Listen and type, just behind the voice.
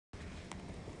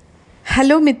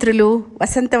Hello మిత్రులు,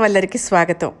 వసంతవల్లరికి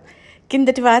స్వాగతం.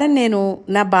 కిందటి వారం నేను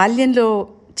నా బాల్యంలో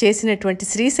చేసినటువంటి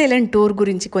శ్రీశైలం టూర్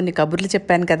గురించి కొన్ని కబుర్లు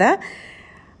చెప్పాను కదా.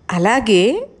 అలాగే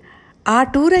ఆ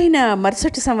టూర్ అయిన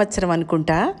మరుసటి సంవత్సరం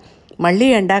అనుకుంటా మళ్ళీ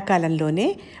ఎండాకాలంలోనే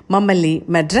మమ్మల్ని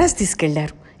మెడ్రాస్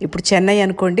తీసుకెళ్లారు. ఇప్పుడు చెన్నై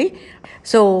అనుకోండి.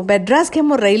 సో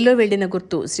మెడ్రాస్కేమో రైల్లో వెళ్ళిన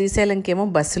గుర్తు, శ్రీశైలంకేమో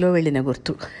బస్సులో వెళ్ళిన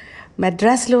గుర్తు.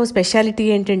 మెడ్రాస్లో స్పెషాలిటీ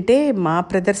ఏంటంటే మా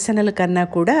ప్రదర్శనల కన్నా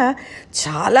కూడా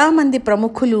చాలామంది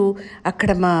ప్రముఖులు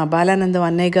అక్కడ మా బాలానందం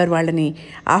అన్నయ్య గారు వాళ్ళని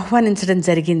ఆహ్వానించడం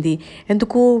జరిగింది.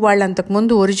 ఎందుకు, వాళ్ళు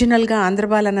అంతకుముందు ఒరిజినల్గా ఆంధ్ర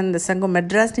బాలానంద సంఘం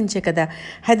మెడ్రాస్ నుంచే కదా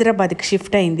హైదరాబాద్కి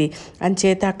షిఫ్ట్ అయింది.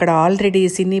 అంచేత అక్కడ ఆల్రెడీ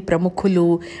సినీ ప్రముఖులు,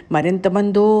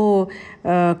 మరింతమందో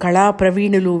కళా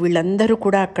ప్రవీణులు, వీళ్ళందరూ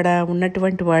కూడా అక్కడ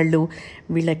ఉన్నటువంటి వాళ్ళు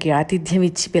వీళ్ళకి ఆతిథ్యం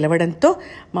ఇచ్చి పిలవడంతో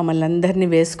మమ్మల్ని అందరినీ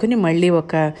వేసుకుని మళ్ళీ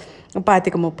ఒక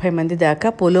 25-30 మంది దాకా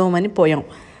పొలోమని పోయాం.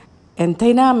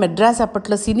 ఎంతైనా మెడ్రాస్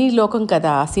అప్పట్లో సినీ లోకం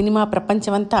కదా, సినిమా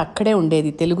ప్రపంచం అంతా అక్కడే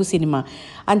ఉండేది, తెలుగు సినిమా.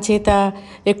 అంచేత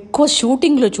ఎక్కువ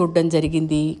షూటింగ్లు చూడడం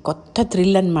జరిగింది. కొత్త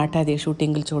థ్రిల్ అన్నమాట అది,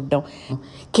 షూటింగ్లు చూడడం.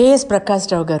 కెఎస్ ప్రకాష్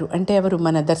రావు గారు అంటే ఎవరు,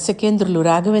 మన దర్శకేంద్రులు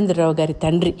రాఘవేంద్రరావు గారి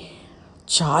తండ్రి.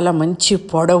 చాలా మంచి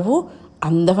పొడవు,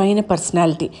 అందమైన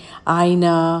పర్సనాలిటీ. ఆయన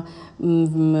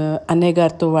అన్నయ్య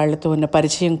గారితో వాళ్ళతో ఉన్న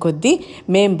పరిచయం కొద్దీ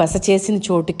మేము బస చేసిన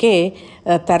చోటుకే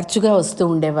తరచుగా వస్తూ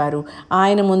ఉండేవారు.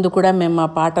 ఆయన ముందు కూడా మేము మా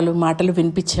మాటలు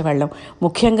వినిపించేవాళ్ళం.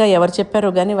 ముఖ్యంగా ఎవరు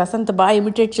చెప్పారో కానీ వసంత బాగా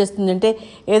ఇమిటేట్ చేస్తుందంటే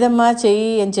ఏదమ్మా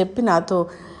చెయ్యి అని చెప్పి నాతో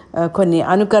కొన్ని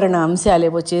అనుకరణ అంశాలు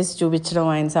ఏవో చేసి చూపించడం,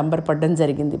 ఆయన సంబరపడడం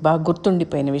జరిగింది. బాగా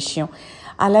గుర్తుండిపోయిన విషయం.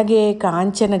 అలాగే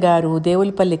కాంచన గారు,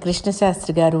 దేవులపల్లి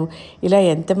కృష్ణశాస్త్రి గారు, ఇలా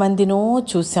ఎంతమందినో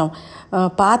చూసాం.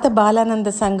 పాత బాలానంద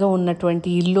సంఘం ఉన్నటువంటి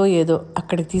ఇల్లు ఏదో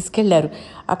అక్కడికి తీసుకెళ్లారు.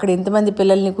 అక్కడ ఎంతమంది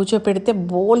పిల్లల్ని కూర్చోపెడితే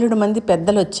బోలెడు మంది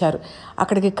పెద్దలు వచ్చారు.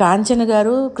 అక్కడికి కాంచన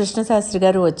గారు, కృష్ణశాస్త్రి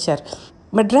గారు వచ్చారు.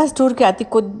 మెడ్రాస్ టూర్కి అతి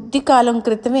కొద్ది కాలం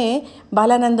క్రితమే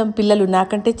బాలానందం పిల్లలు,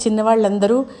 నాకంటే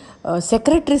చిన్నవాళ్ళందరూ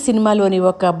సెక్రటరీ సినిమాలోని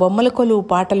ఒక బొమ్మల కొలువు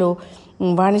పాటలో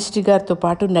వాణిశ్రీ గారితో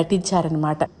పాటు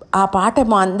నటించారనమాట. ఆ పాట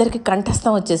మా అందరికీ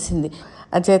కంఠస్థం వచ్చేసింది.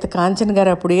 అంచేత కాంచన్ గారు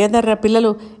అప్పుడు ఏదర్రా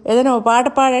పిల్లలు ఏదైనా ఒక పాట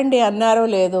పాడండి అన్నారో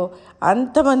లేదో,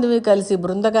 అంతమంది కలిసి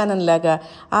బృందగానంలాగా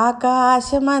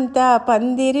ఆకాశమంతా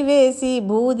పందిరి వేసి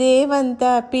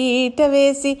భూదేవంతా పీట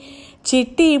వేసి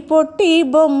చిట్టి పొట్టి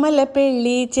బొమ్మల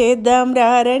పెళ్ళి చేద్దాం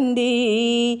రారండి,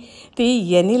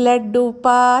 తీయని లడ్డు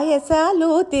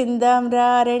పాయసాలు తిందాం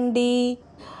రారండి.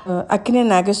 అక్కినే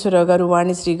నాగేశ్వరరావు గారు,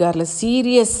 వాణిశ్రీ గారుల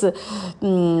సీరియస్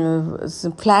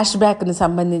ఫ్లాష్ బ్యాక్ని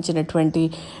సంబంధించినటువంటి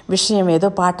విషయం ఏదో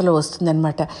పాటలో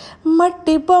వస్తుందన్నమాట.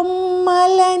 మట్టి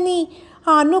బొమ్మలని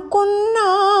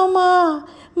అనుకున్నామా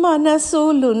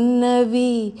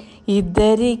మనసులున్నవి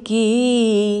ఇద్దరికి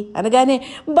అనగానే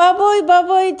బాబోయ్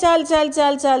బాబోయ్ చాలు చాలు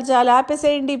చాలు చాలు చాలు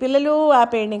ఆపేసేయండి పిల్లలు,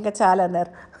 ఆపేయండి ఇంకా చాలు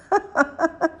అన్నారు.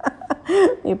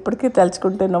 ఇప్పటికీ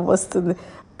తలుచుకుంటే నవ్వొస్తుంది.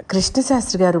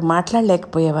 కృష్ణశాస్త్రి గారు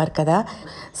మాట్లాడలేకపోయేవారు కదా.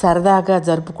 సరదాగా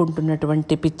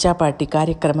జరుపుకుంటున్నటువంటి పిచ్చాపాటి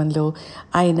కార్యక్రమంలో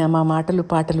ఆయన మా మాటలు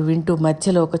పాటలు వింటూ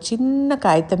మధ్యలో ఒక చిన్న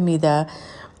కాగితం మీద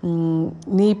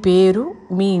నీ పేరు,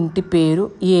 మీ ఇంటి పేరు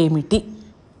ఏమిటి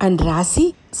అని రాసి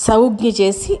సౌజ్ఞ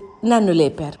చేసి నన్ను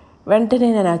లేపారు. వెంటనే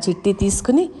నేను ఆ చిట్టి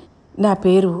తీసుకుని నా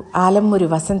పేరు ఆలమ్మూరి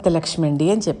వసంతలక్ష్మి అండి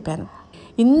అని చెప్పాను.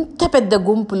 ఇంత పెద్ద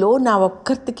గుంపులో నా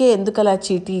ఒక్కరికే ఎందుకలా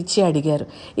చీటీ ఇచ్చి అడిగారు.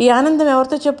 ఈ ఆనందం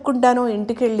ఎవరితో చెప్పుకుంటాను?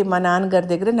 ఇంటికి వెళ్ళి మా నాన్నగారి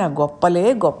దగ్గర నా గొప్పలే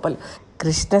గొప్పలు.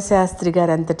 కృష్ణశాస్త్రి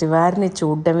గారు అంతటి వారిని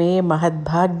చూడడమే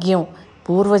మహద్భాగ్యం,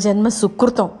 పూర్వజన్మ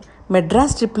సుకృతం.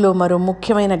 మెడ్రాస్ ట్రిప్లో మరో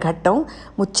ముఖ్యమైన ఘట్టం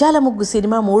ముత్యాల ముగ్గు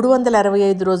సినిమా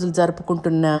 365 రోజులు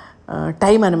జరుపుకుంటున్న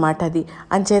టైం అనమాట అది.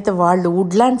 అంచేత వాళ్ళు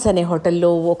వుడ్లాండ్స్ అనే హోటల్లో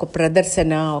ఒక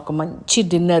ప్రదర్శన, ఒక మంచి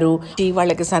డిన్నరు,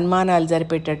 వాళ్ళకి సన్మానాలు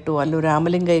జరిపేటట్టు అల్లు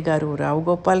రామలింగయ్య గారు, రావు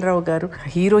గోపాలరావు గారు,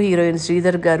 హీరోయిన్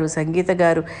శ్రీధర్ గారు, సంగీత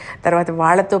గారు, తర్వాత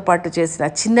వాళ్ళతో పాటు చేసిన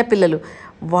చిన్నపిల్లలు,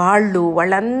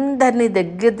 వాళ్ళందరినీ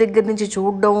దగ్గర నుంచి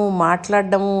చూడడము,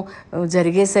 మాట్లాడడము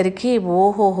జరిగేసరికి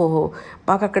ఓహోహోహో,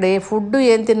 మాకు అక్కడ ఫుడ్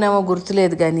ఏం తిన్నామో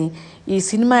గుర్తులేదు, కానీ ఈ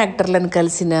సినిమా యాక్టర్లను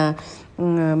కలిసిన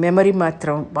మెమరీ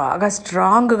మాత్రం బాగా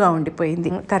స్ట్రాంగ్గా ఉండిపోయింది.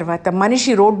 తర్వాత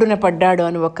మనిషి రోడ్డున పడ్డాడు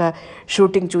అని ఒక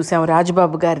షూటింగ్ చూసాం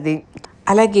రాజుబాబు గారిది.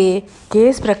 అలాగే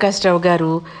కెఎస్ ప్రకాష్ రావు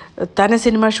గారు తన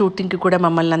సినిమా షూటింగ్కి కూడా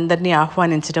మమ్మల్ని అందరినీ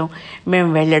ఆహ్వానించడం, మేము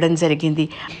వెళ్ళడం జరిగింది.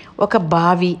 ఒక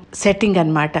బావి సెట్టింగ్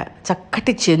అన్నమాట,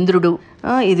 చక్కటి చంద్రుడు,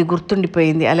 ఇది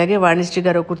గుర్తుండిపోయింది. అలాగే వాణిశ్రీ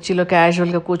గారు కుర్చీలో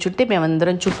క్యాజువల్గా కూర్చుంటే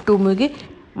మేమందరం చుట్టూ మూగి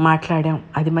మాట్లాడాం.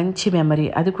 అది మంచి మెమరీ.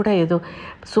 అది కూడా ఏదో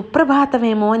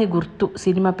సుప్రభాతమేమో అని గుర్తు,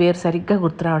 సినిమా పేరు సరిగ్గా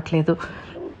గుర్తు రావట్లేదు.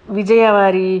 విజయ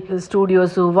వారి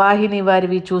స్టూడియోస్, వాహిని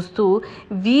వారివి చూస్తూ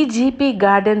విజిపి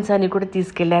గార్డెన్స్ అని కూడా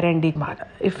తీసుకెళ్లారండి.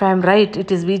 If I'm right,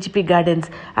 it is VGP gardens.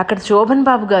 అక్కడ శోభన్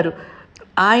బాబు గారు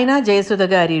ఆయన జయసుధ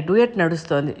గారి డ్యూయట్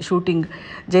నడుస్తోంది షూటింగ్.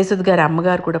 జయసుధ గారి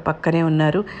అమ్మగారు కూడా పక్కనే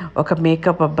ఉన్నారు. ఒక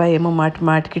మేకప్ అబ్బాయి ఏమో మాటి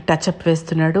మాటికి టచ్అప్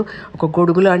వేస్తున్నాడు. ఒక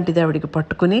గొడుగు లాంటిది ఆవిడికి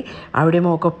పట్టుకుని,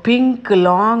 ఆవిడేమో ఒక పింక్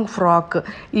లాంగ్ ఫ్రాక్.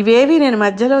 ఇవేవి నేను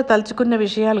మధ్యలో తలుచుకున్న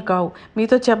విషయాలు కావు,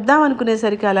 మీతో చెప్దాం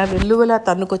అనుకునేసరికి అలా వెల్లువలా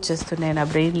తన్నుకొచ్చేస్తున్నాయి నా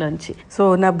బ్రెయిన్లోంచి.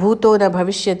 సో నా భూతో నా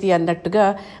భవిష్యతి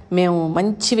అన్నట్టుగా మేము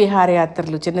మంచి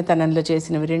విహారయాత్రలు చిన్నతనంలో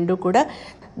చేసినవి రెండూ కూడా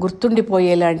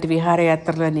గుర్తుండిపోయేలాంటి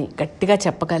విహారయాత్రలు అని గట్టిగా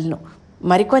చెప్పగలను.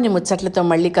 మరికొన్ని ముచ్చట్లతో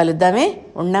మళ్ళీ కలుద్దామే.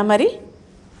 ఉన్నా మరి.